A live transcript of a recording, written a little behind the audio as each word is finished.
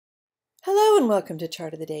Hello and welcome to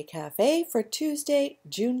Chart of the Day Cafe for Tuesday,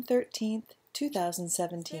 June 13th,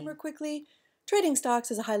 2017. Disclaimer quickly, trading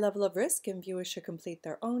stocks is a high level of risk and viewers should complete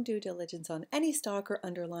their own due diligence on any stock or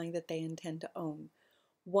underlying that they intend to own.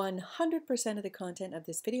 100% of the content of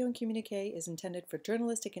this video and communique is intended for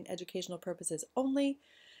journalistic and educational purposes only.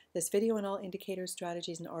 This video and all indicators,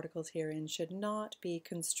 strategies, and articles herein should not be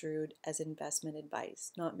construed as investment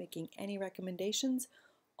advice. Not making any recommendations,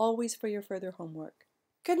 always for your further homework.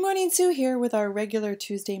 Good morning, Sue here with our regular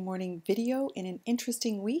Tuesday morning video in an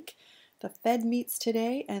interesting week. The Fed meets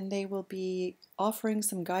today and they will be offering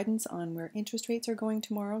some guidance on where interest rates are going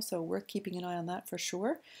tomorrow, so worth keeping an eye on that for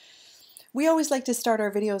sure. We always like to start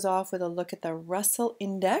our videos off with a look at the Russell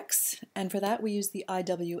Index, and for that we use the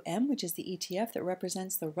IWM, which is the ETF that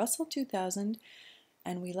represents the Russell 2000,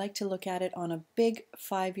 and we like to look at it on a big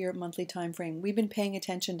 5-year monthly time frame. We've been paying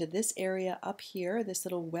attention to this area up here, this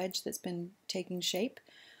little wedge that's been taking shape.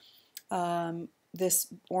 This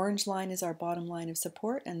orange line is our bottom line of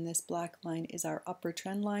support, and this black line is our upper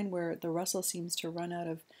trend line, where the Russell seems to run out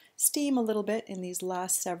of steam a little bit in these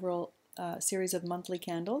last several series of monthly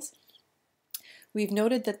candles. We've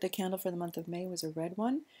noted that the candle for the month of May was a red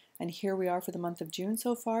one, and here we are for the month of June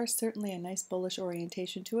so far. Certainly a nice bullish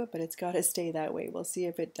orientation to it, but it's got to stay that way. We'll see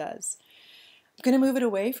if it does. I'm going to move it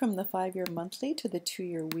away from the 5-year monthly to the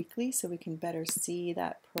 2-year weekly so we can better see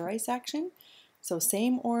that price action. So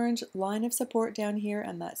same orange line of support down here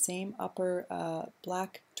and that same upper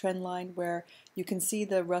black trend line where you can see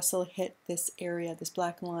the Russell hit this area, this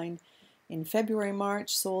black line, in February,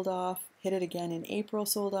 March, sold off, hit it again in April,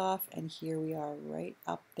 sold off, and here we are right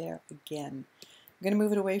up there again. I'm going to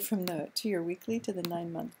move it away from the 2-year weekly to the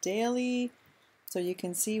 9-month daily. So you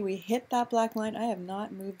can see we hit that black line. I have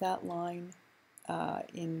not moved that line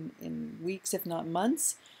in weeks, if not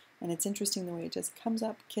months. And it's interesting the way it just comes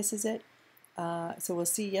up, kisses it. So we'll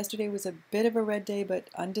see. Yesterday was a bit of a red day, but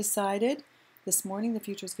undecided. This morning, the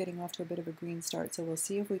future's getting off to a bit of a green start. So we'll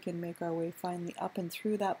see if we can make our way finally up and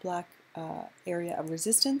through that black area of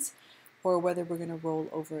resistance, or whether we're going to roll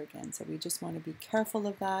over again. So we just want to be careful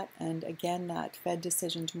of that. And again, that Fed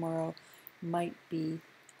decision tomorrow might be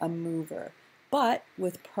a mover. But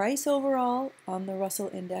with price overall on the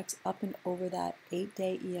Russell Index up and over that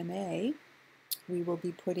 8-day EMA, we will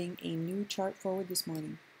be putting a new chart forward this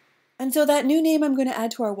morning. And so that new name I'm going to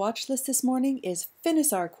add to our watch list this morning is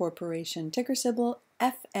Finisar Corporation, ticker symbol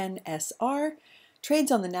FNSR.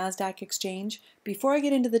 Trades on the NASDAQ exchange. Before I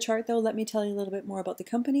get into the chart though, let me tell you a little bit more about the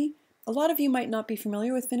company. A lot of you might not be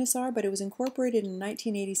familiar with Finisar, but it was incorporated in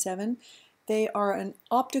 1987. They are an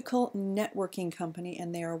optical networking company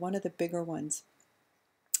and they are one of the bigger ones.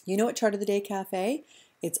 You know at Chart of the Day Cafe,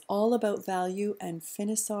 it's all about value, and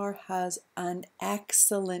Finisar has an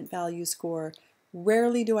excellent value score.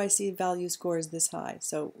 Rarely do I see value scores this high,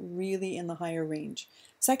 so really in the higher range.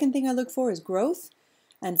 Second thing I look for is growth.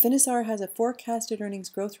 And Finisar has a forecasted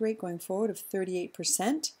earnings growth rate going forward of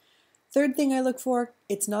 38%. Third thing I look for,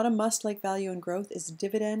 it's not a must like value and growth, is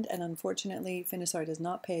dividend. And unfortunately, Finisar does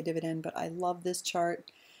not pay a dividend, but I love this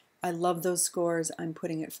chart. I love those scores. I'm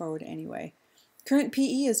putting it forward anyway. Current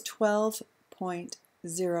PE is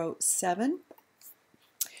 12.07.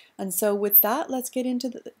 And so with that, let's get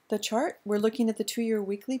into the chart. We're looking at the 2-year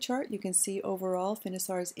weekly chart. You can see overall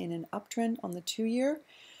Finisar is in an uptrend on the 2-year.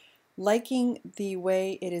 Liking the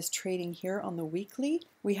way it is trading here on the weekly.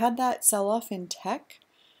 We had that sell-off in tech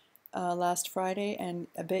last Friday and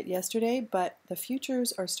a bit yesterday, but the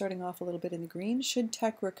futures are starting off a little bit in the green. Should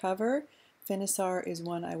tech recover, Finisar is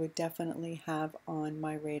one I would definitely have on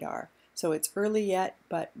my radar. So it's early yet,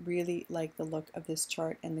 but really like the look of this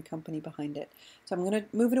chart and the company behind it. So I'm going to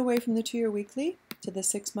move it away from the 2-year weekly to the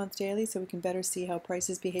 6-month daily so we can better see how price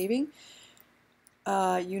is behaving.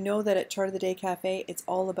 You know that at Chart of the Day Cafe, it's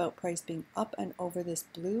all about price being up and over this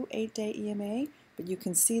blue 8-day EMA, but you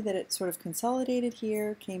can see that it sort of consolidated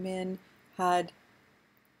here, came in, had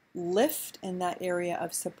lift in that area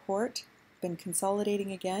of support, been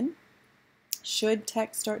consolidating again. Should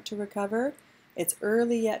tech start to recover? It's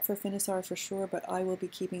early yet for Finisar for sure, but I will be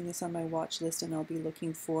keeping this on my watch list and I'll be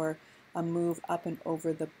looking for a move up and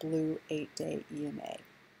over the blue 8-day EMA.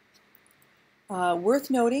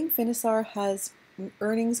 Worth noting, Finisar has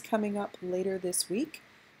earnings coming up later this week,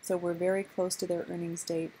 so we're very close to their earnings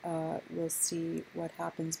date. We'll see what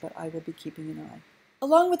happens, but I will be keeping an eye.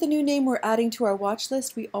 Along with the new name we're adding to our watch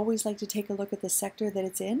list, we always like to take a look at the sector that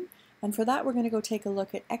it's in, and for that we're going to go take a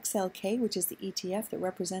look at XLK, which is the ETF that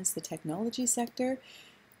represents the technology sector.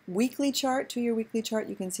 Weekly chart, 2-year weekly chart,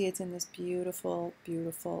 you can see it's in this beautiful,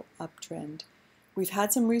 beautiful uptrend. We've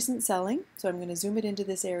had some recent selling, so I'm going to zoom it into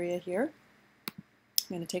this area here.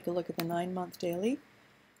 I'm going to take a look at the 9-month daily.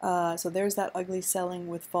 So there's that ugly selling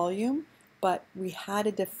with volume, but we had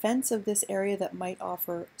a defense of this area that might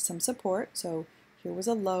offer some support. So here was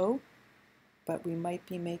a low, but we might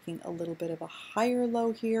be making a little bit of a higher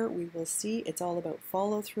low here. We will see. It's all about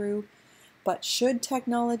follow through. But should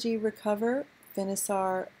technology recover,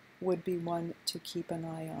 Finisar would be one to keep an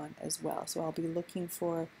eye on as well. So I'll be looking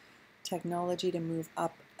for technology to move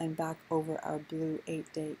up and back over our blue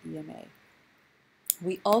 8-day EMA.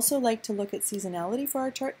 We also like to look at seasonality for our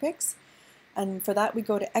chart picks, and for that we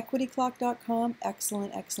go to equityclock.com.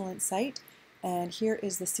 Excellent site. And here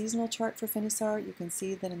is the seasonal chart for Finisar. You can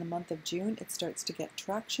see that in the month of June it starts to get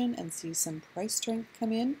traction and see some price strength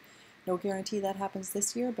come in. No guarantee that happens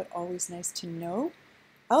this year, but always nice to know.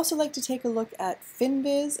 I also like to take a look at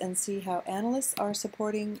FinViz and see how analysts are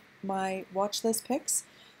supporting my watch list picks.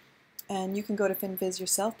 And you can go to FinViz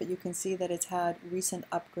yourself, but you can see that it's had recent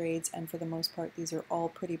upgrades, and for the most part these are all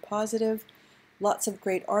pretty positive. Lots of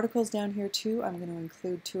great articles down here too. I'm going to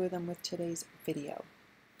include 2 of them with today's video.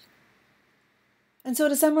 And so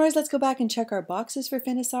to summarize, let's go back and check our boxes for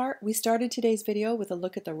Finisar. We started today's video with a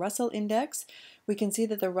look at the Russell Index. We can see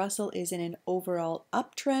that the Russell is in an overall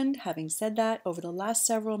uptrend. Having said that, over the last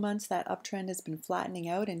several months, that uptrend has been flattening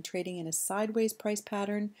out and trading in a sideways price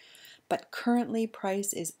pattern. But currently,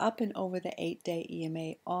 price is up and over the 8-day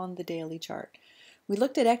EMA on the daily chart. We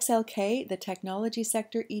looked at XLK, the technology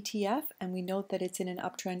sector ETF, and we note that it's in an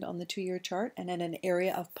uptrend on the 2-year chart and at an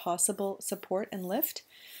area of possible support and lift.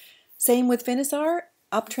 Same with Finisar,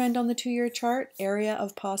 uptrend on the 2-year chart, area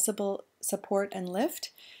of possible support and lift.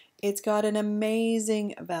 It's got an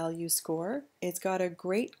amazing value score. It's got a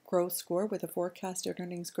great growth score with a forecasted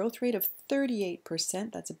earnings growth rate of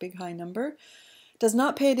 38%. That's a big high number. Does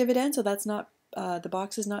not pay a dividend, so that's not the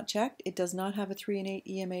box is not checked. It does not have a 3 and 8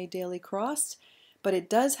 EMA daily cross, but it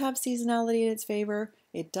does have seasonality in its favor.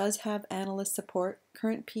 It does have analyst support,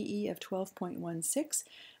 current PE of 12.16,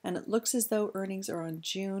 and it looks as though earnings are on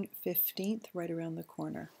June 15th, right around the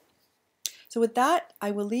corner. So with that,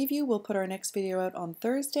 I will leave you. We'll put our next video out on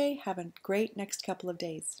Thursday. Have a great next couple of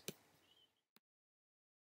days.